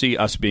NFC,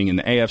 us being in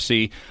the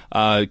AFC.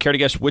 Care to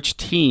guess which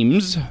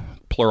teams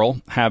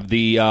plural, have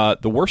the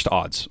worst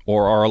odds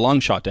or are a long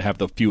shot to have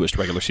the fewest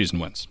regular season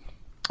wins?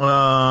 Well,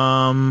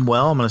 I'm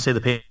going to say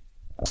the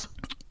Patriots.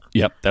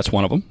 Yep, that's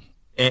one of them.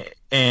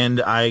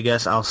 And I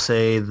guess I'll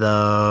say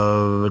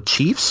the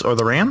Chiefs or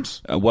the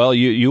Rams. Well,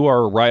 you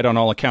are right on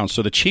all accounts.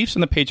 So the Chiefs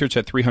and the Patriots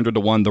at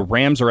 300-1. The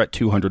Rams are at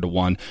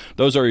 200-1.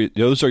 Those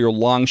are your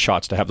long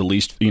shots to have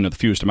the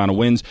fewest amount of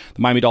wins.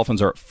 The Miami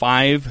Dolphins are at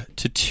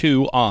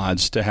 5-2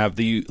 odds to have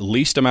the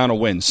least amount of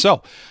wins.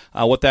 So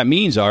what that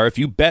means are if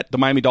you bet the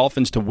Miami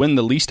Dolphins to win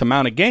the least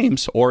amount of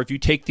games, or if you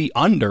take the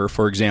under,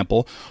 for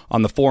example,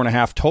 on the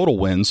 4.5 total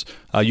wins,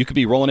 you could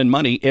be rolling in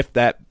money if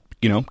that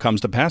comes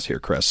to pass here,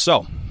 Chris.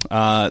 So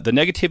the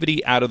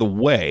negativity out of the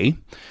way,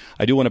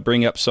 I do want to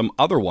bring up some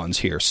other ones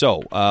here.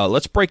 So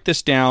let's break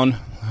this down.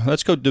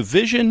 Let's go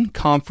Division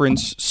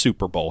Conference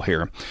Super Bowl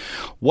here.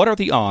 What are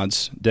the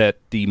odds that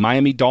the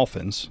Miami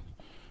Dolphins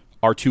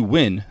are to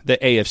win the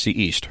AFC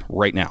East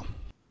right now?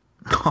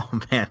 Oh,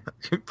 man,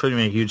 you're putting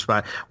me in a huge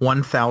spot.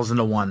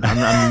 1,000-1. I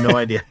have no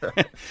idea.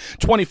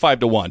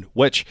 25-1,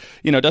 which,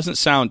 doesn't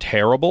sound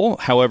terrible.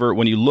 However,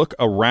 when you look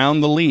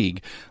around the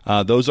league,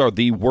 those are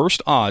the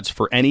worst odds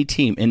for any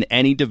team in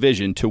any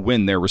division to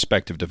win their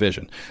respective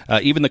division.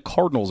 Even the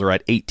Cardinals are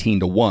at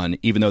 18-1,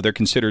 even though they're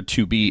considered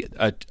to be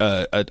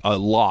a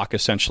lock,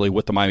 essentially,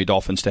 with the Miami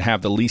Dolphins to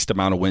have the least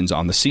amount of wins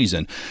on the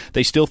season.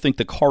 They still think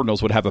the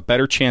Cardinals would have a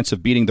better chance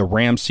of beating the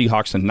Rams,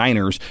 Seahawks, and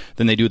Niners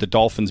than they do the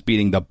Dolphins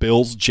beating the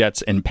Bills, Jets,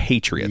 and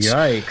Patriots.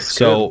 Yikes.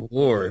 So, good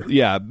Lord.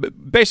 Yeah,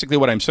 basically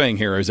what I'm saying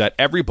here is that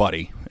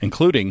everybody,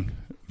 including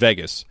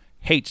Vegas,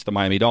 hates the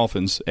Miami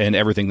Dolphins and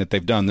everything that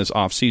they've done this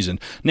offseason.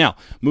 Now,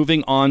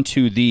 moving on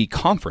to the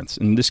conference,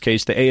 in this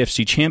case, the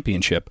AFC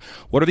Championship,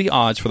 what are the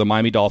odds for the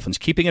Miami Dolphins?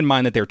 Keeping in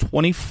mind that they're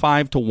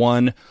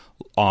 25-1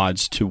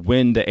 odds to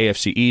win the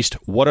AFC East,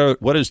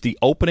 what is the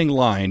opening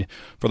line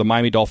for the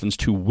Miami Dolphins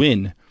to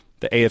win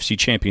the AFC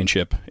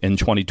Championship in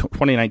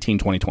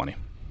 2019-2020?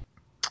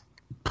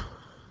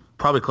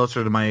 Probably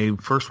closer to my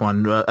first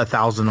one,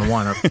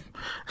 1,000-1.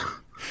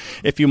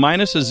 If you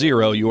minus a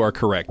 0, you are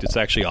correct. It's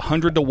actually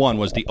 100-1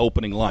 was the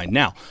opening line.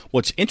 Now,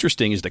 what's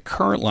interesting is the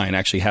current line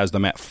actually has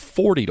them at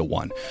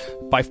 40-1.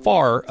 By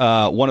far,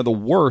 one of the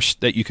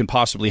worst that you can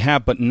possibly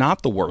have, but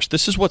not the worst.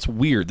 This is what's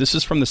weird. This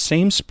is from the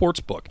same sports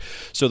book.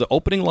 So the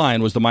opening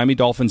line was the Miami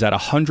Dolphins at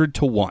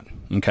 100-1.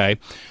 Okay.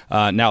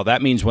 Now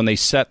that means when they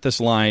set this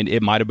line,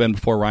 it might have been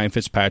before Ryan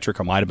Fitzpatrick,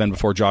 it might have been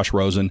before Josh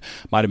Rosen,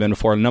 might have been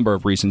before a number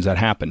of reasons that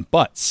happened.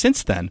 But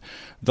since then,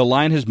 the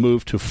line has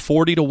moved to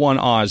 40-1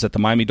 odds that the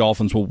Miami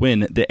Dolphins will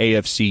win the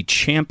AFC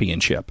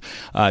Championship.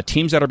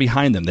 Teams that are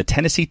behind them, the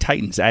Tennessee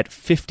Titans at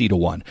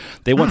 50-1.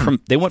 They went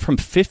from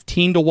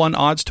 15-1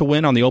 odds to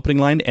win on the opening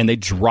line, and they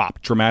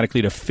dropped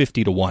dramatically to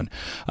 50-1.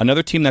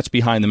 Another team that's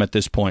behind them at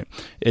this point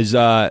is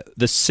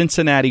the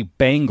Cincinnati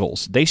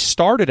Bengals. They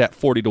started at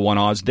 40-1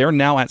 odds.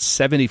 They're now at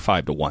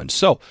 75-1.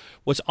 So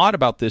what's odd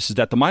about this is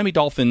that the Miami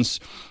Dolphins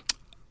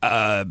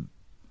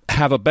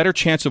have a better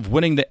chance of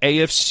winning the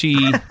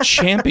AFC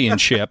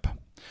Championship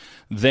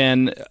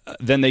than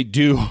they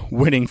do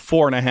winning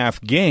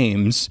 4.5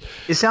 games.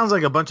 It sounds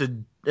like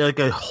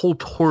a whole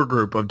tour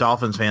group of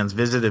Dolphins fans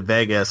visited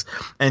Vegas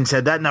and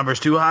said that number's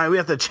too high. We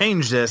have to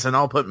change this, and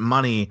I'll put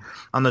money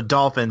on the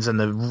Dolphins in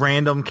the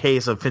random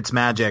case of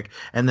Fitzmagic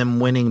and them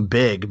winning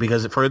big,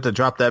 because for it to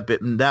drop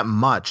that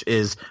much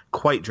is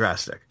quite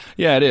drastic.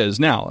 Yeah, it is.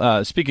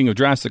 Now, speaking of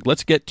drastic,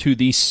 let's get to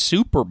the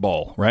Super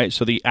Bowl, right?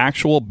 So the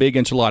actual big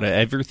enchilada,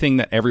 everything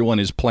that everyone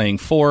is playing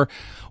for.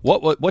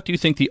 What do you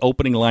think the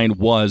opening line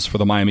was for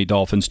the Miami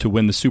Dolphins to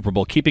win the Super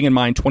Bowl? Keeping in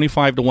mind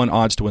 25-1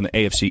 odds to win the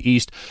AFC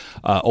East,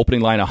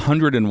 opening line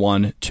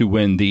 101 to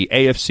win the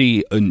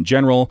AFC in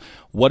general.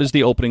 What is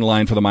the opening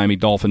line for the Miami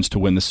Dolphins to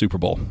win the Super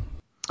Bowl?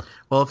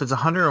 Well, if it's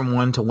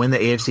 101 to win the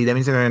AFC, that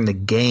means they're in the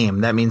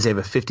game. That means they have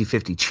a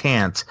 50-50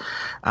 chance.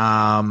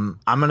 I'm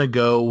going to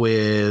go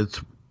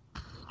with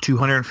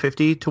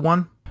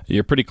 250-1.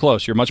 You're pretty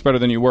close. You're much better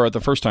than you were at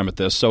the first time at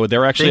this. So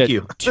they're actually at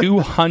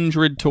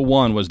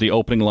 200-1 was the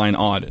opening line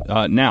odd.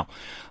 Now,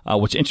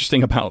 what's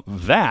interesting about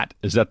that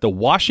is that the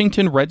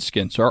Washington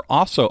Redskins are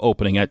also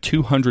opening at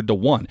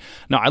 200-1.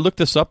 Now, I looked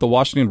this up. The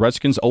Washington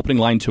Redskins opening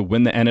line to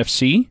win the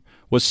NFC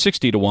was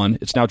 60-1.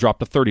 It's now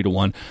dropped to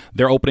 30-1.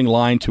 Their opening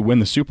line to win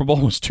the Super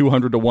Bowl was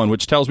 200-1,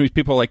 which tells me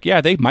people are like,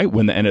 yeah, they might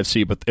win the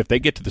NFC, but if they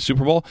get to the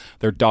Super Bowl,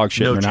 they're dog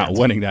shit. They're not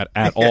winning that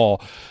at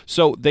all.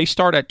 So they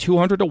start at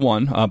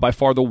 200-1, by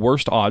far the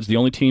worst odds. The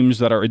only teams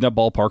that are in that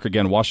ballpark,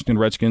 again, Washington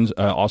Redskins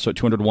also at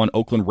 200-1,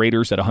 Oakland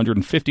Raiders at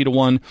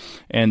 150-1,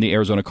 and the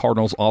Arizona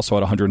Cardinals also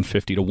at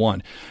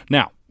 150-1.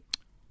 Now,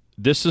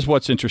 this is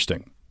what's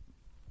interesting.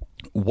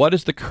 What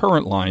is the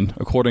current line,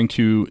 according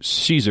to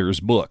Caesar's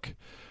book,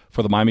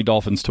 for the Miami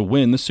Dolphins to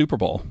win the Super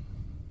Bowl?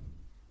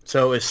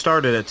 So it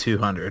started at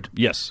 200.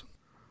 Yes.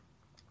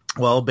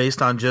 Well,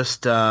 based on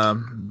just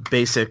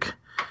basic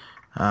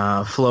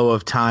flow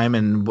of time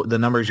and the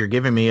numbers you're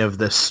giving me of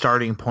the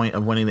starting point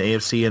of winning the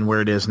AFC and where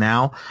it is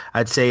now,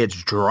 I'd say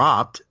it's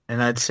dropped,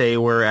 and I'd say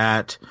we're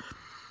at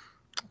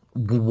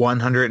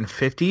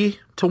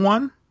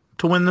 150-1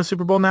 to win the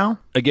Super Bowl now?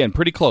 Again,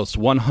 pretty close,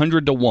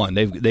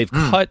 100-1. They've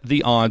cut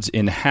the odds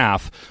in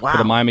half for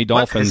the Miami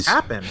Dolphins. What has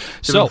happened?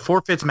 So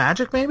forfeits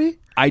magic, maybe?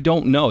 I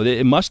don't know.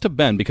 It must have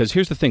been, because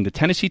here's the thing: the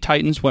Tennessee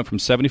Titans went from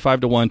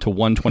 75-1 to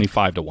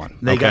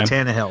 125-1. They got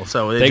Tannehill,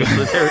 so it's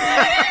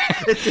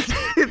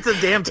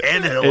a damn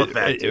Tannehill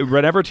effect.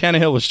 Whenever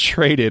Tannehill was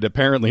traded,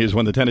 apparently, is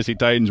when the Tennessee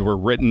Titans were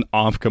written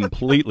off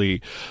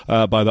completely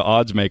by the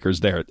odds makers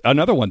there.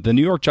 Another one: the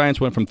New York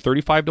Giants went from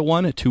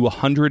 35-1 to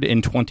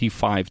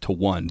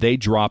 125-1. They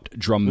dropped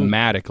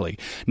dramatically.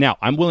 Now,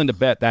 I'm willing to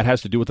bet that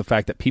has to do with the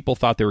fact that people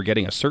thought they were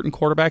getting a certain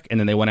quarterback, and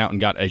then they went out and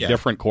got a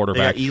different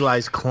quarterback. They got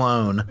Eli's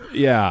clone.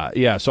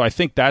 Yeah. So I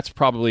think that's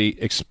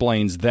probably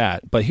explains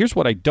that. But here's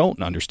what I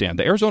don't understand.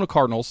 The Arizona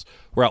Cardinals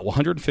were at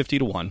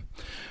 150-1.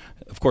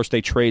 Of course,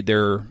 they trade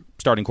their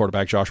starting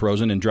quarterback, Josh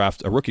Rosen, and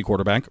draft a rookie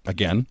quarterback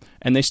again,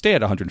 and they stay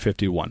at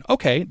 150-1.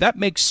 Okay, that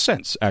makes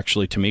sense,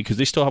 actually, to me, because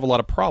they still have a lot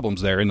of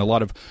problems there and a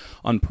lot of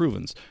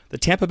unprovens. The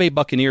Tampa Bay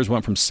Buccaneers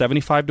went from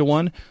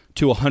 75-1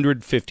 to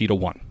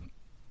 150-1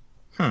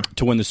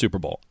 to win the Super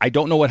Bowl. I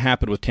don't know what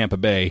happened with Tampa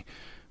Bay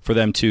for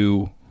them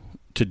to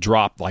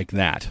drop like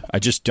that. I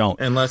just don't.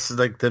 Unless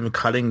like them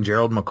cutting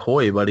Gerald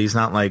McCoy, but he's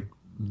not like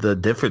the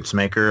difference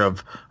maker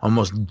of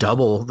almost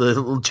double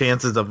the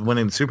chances of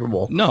winning the Super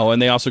Bowl. No,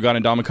 and they also got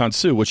Ndamukong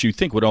Suh, which you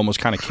think would almost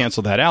kind of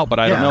cancel that out, but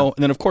I don't know.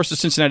 And then, of course, the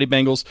Cincinnati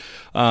Bengals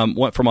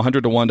went from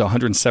 100-1 to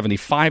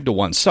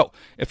 175-1. So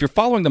if you're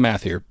following the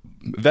math here,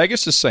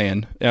 Vegas is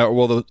saying,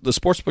 the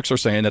sportsbooks are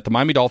saying that the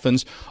Miami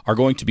Dolphins are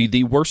going to be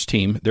the worst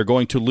team. They're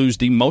going to lose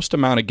the most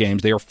amount of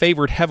games. They are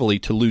favored heavily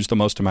to lose the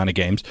most amount of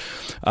games.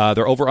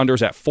 Their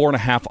over-unders at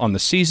 4.5 on the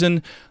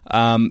season.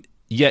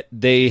 Yet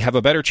they have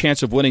a better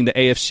chance of winning the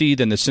AFC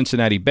than the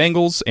Cincinnati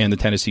Bengals and the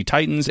Tennessee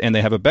Titans, and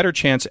they have a better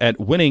chance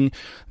at winning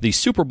the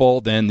Super Bowl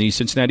than the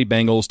Cincinnati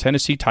Bengals,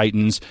 Tennessee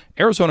Titans,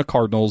 Arizona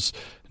Cardinals,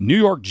 New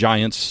York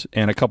Giants,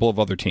 and a couple of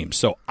other teams.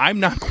 So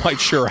I'm not quite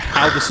sure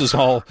how this is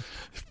all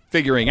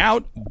figuring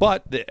out,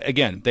 but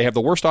again, they have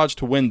the worst odds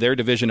to win their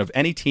division of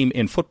any team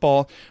in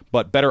football,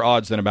 but better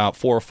odds than about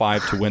 4 or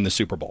 5 to win the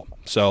Super Bowl.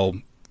 So,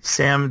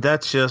 Sam,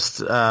 that's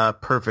just a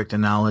perfect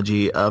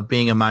analogy of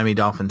being a Miami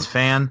Dolphins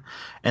fan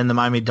and the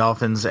Miami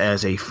Dolphins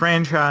as a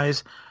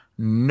franchise.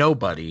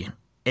 Nobody,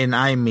 and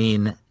I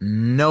mean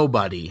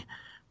nobody,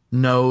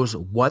 knows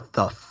what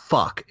the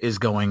fuck is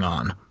going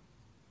on.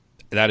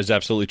 That is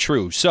absolutely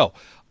true. So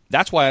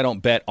that's why I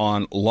don't bet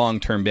on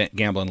long-term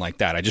gambling like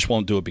that. I just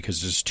won't do it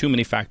because there's too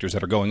many factors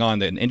that are going on.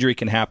 That an injury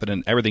can happen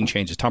and everything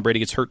changes. Tom Brady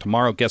gets hurt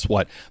tomorrow. Guess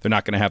what? They're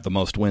not going to have the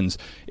most wins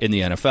in the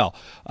NFL.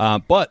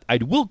 But I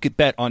will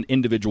bet on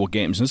individual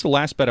games. And this is the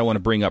last bet I want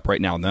to bring up right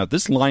now. Now,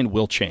 this line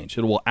will change.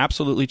 It will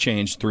absolutely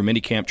change through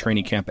minicamp,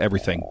 training camp,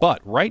 everything.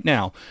 But right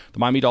now, the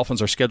Miami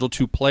Dolphins are scheduled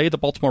to play the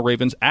Baltimore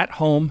Ravens at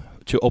home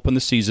to open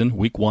the season,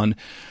 week 1.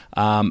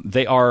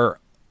 They are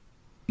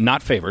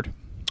not favored.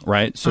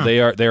 Right, so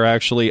they're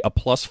actually a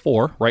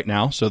 +4 right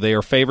now. So they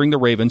are favoring the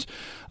Ravens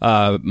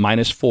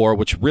 -4,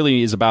 which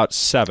really is about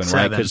 7,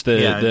 right? Because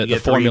the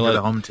formula, 3 for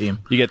the home team.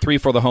 You get 3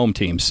 for the home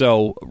team.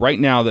 So right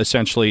now,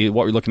 essentially,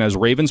 what we're looking at is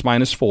Ravens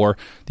 -4.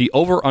 The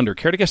over/under.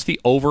 Care to guess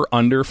the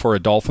over/under for a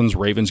Dolphins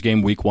Ravens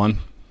game week 1?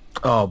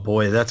 Oh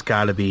boy, that's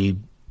got to be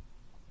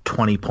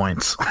 20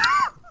 points.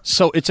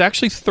 So it's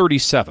actually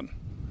 37.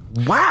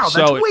 Wow,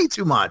 that's way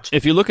too much.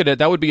 If you look at it,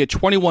 that would be a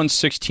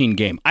 21-16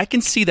 game. I can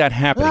see that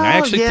happening. I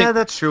actually think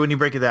that's true when you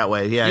break it that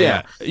way.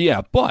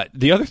 Yeah. But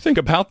the other thing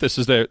about this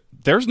is that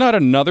there's not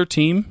another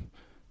team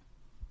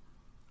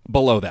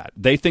below that.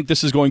 They think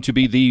this is going to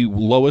be the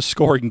lowest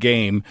scoring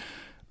game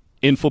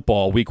in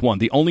football week 1.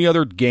 The only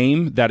other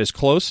game that is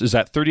close is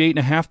at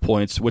 38.5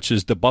 points, which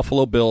is the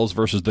Buffalo Bills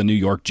versus the New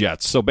York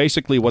Jets. So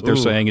basically what they're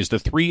saying is the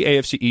 3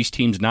 AFC East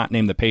teams not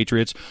named the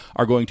Patriots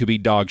are going to be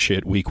dog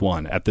shit week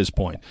 1 at this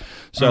point.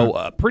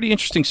 So pretty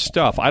interesting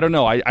stuff. I don't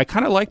know. I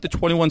kind of like the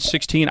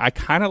 21-16. I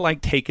kind of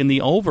like taking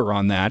the over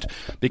on that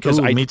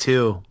because me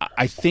too.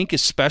 I think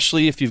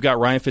especially if you've got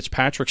Ryan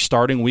Fitzpatrick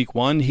starting week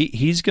 1,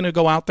 he's going to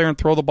go out there and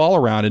throw the ball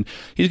around, and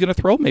he's going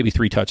to throw maybe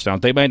 3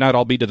 touchdowns. They might not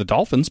all be to the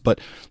Dolphins, but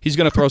he's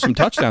going to throw some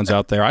touchdowns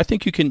out there. I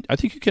think you can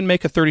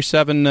make a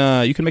 37.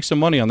 You can make some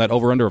money on that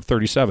over/under of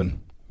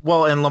 37.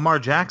 Well, and Lamar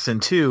Jackson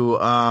too.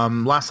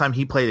 Last time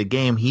he played a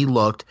game, he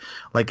looked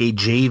like a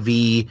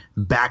JV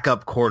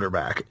backup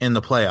quarterback in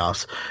the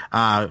playoffs.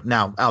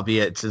 Now,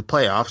 albeit it's the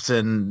playoffs,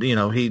 and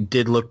he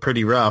did look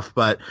pretty rough.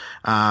 But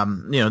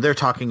they're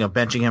talking of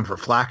benching him for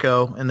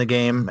Flacco in the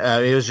game.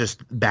 It was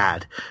just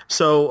bad.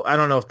 So I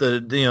don't know if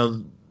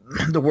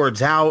the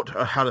word's out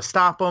how to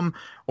stop them,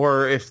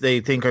 or if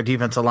they think our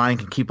defensive line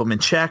can keep them in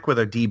check with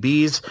our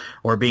DBs,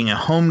 or being a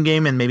home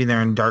game and maybe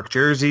they're in dark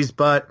jerseys.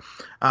 But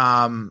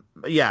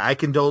I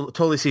can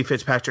totally see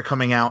Fitzpatrick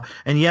coming out.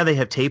 And they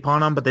have tape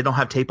on him, but they don't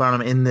have tape on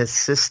him in this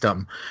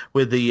system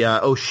with the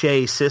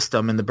O'Shea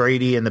system and the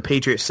Brady and the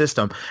Patriots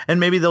system. And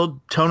maybe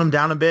they'll tone him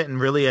down a bit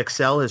and really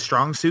excel his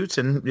strong suits.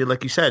 And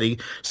like you said,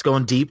 he's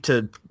going deep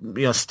to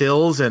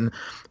Stills and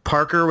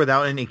Parker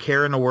without any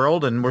care in the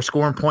world, and we're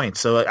scoring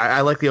points. So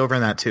I like the over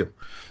in that too.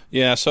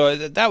 Yeah, so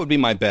that would be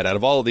my bet. Out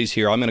of all of these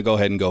here, I'm going to go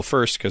ahead and go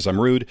first because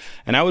I'm rude.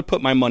 And I would put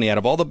my money, out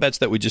of all the bets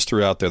that we just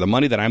threw out there, the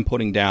money that I'm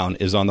putting down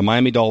is on the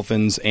Miami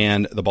Dolphins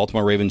and the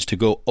Baltimore Ravens to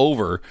go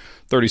over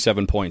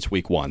 37 points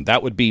week 1.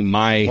 That would be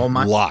my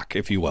lock,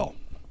 if you will.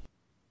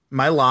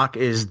 My lock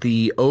is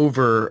the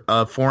over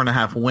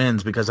 4.5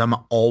 wins because I'm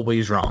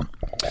always wrong.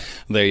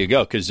 There you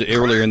go. Because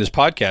earlier in this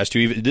podcast,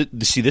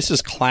 see, this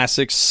is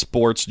classic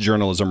sports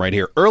journalism right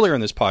here. Earlier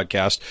in this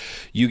podcast,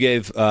 you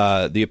gave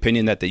the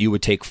opinion that you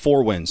would take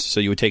 4 wins, so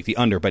you would take the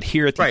under. But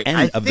here at the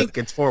end I think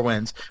it's 4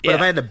 wins. But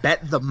if I had to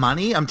bet the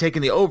money, I'm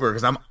taking the over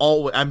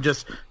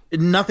because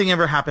nothing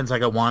ever happens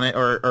like I want it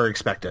or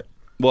expect it.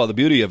 Well, the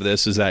beauty of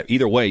this is that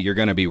either way, you're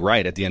going to be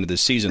right at the end of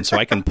this season. So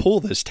I can pull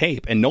this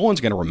tape, and no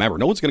one's going to remember.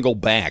 No one's going to go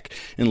back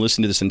and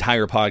listen to this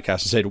entire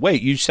podcast and say,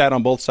 wait, you sat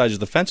on both sides of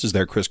the fences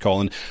there, Chris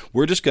Cullen.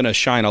 We're just going to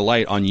shine a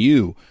light on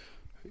you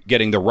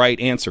getting the right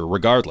answer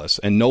regardless,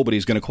 and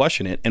nobody's going to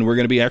question it, and we're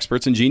going to be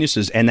experts and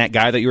geniuses. And that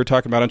guy that you were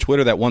talking about on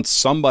Twitter that wants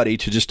somebody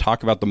to just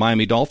talk about the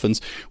Miami Dolphins,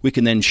 we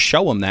can then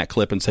show him that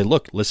clip and say,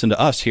 look, listen to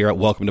us here at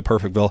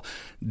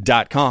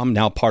welcometoperfectville.com,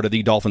 now part of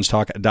the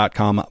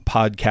DolphinsTalk.com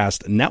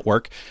podcast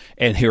network,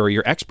 and here are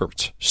your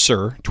experts,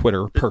 sir,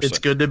 Twitter person. It's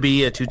good to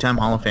be a 2-time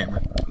Hall of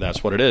Famer.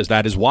 That's what it is.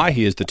 That is why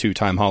he is the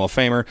 2-time Hall of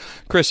Famer.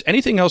 Chris,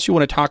 anything else you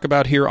want to talk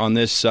about here on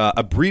this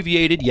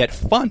abbreviated yet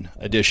fun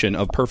edition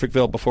of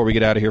Perfectville before we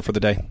get out of here for the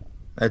day?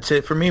 That's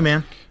it for me,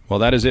 man. Well,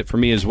 that is it for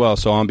me as well.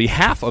 So on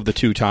behalf of the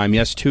 2-time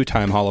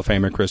Hall of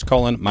Famer Chris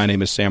Cullen, my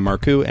name is Sam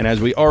Marcoux, and as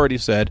we already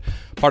said,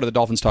 part of the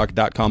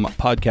DolphinsTalk.com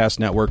podcast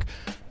network,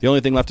 the only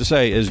thing left to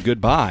say is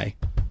goodbye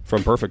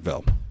from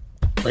Perfectville.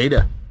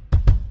 Later.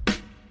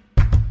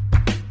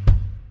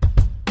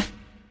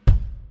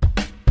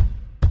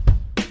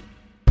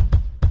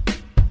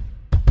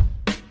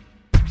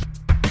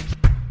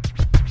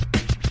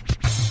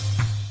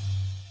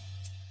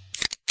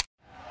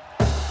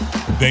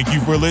 Thank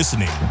you for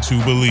listening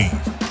to Believe.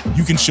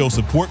 You can show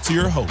support to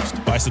your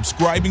host by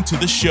subscribing to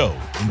the show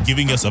and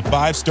giving us a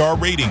 5-star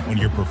rating on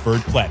your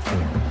preferred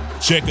platform.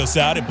 Check us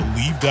out at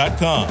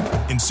Believe.com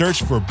and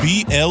search for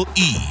BLEAV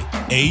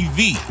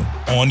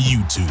on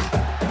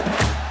YouTube.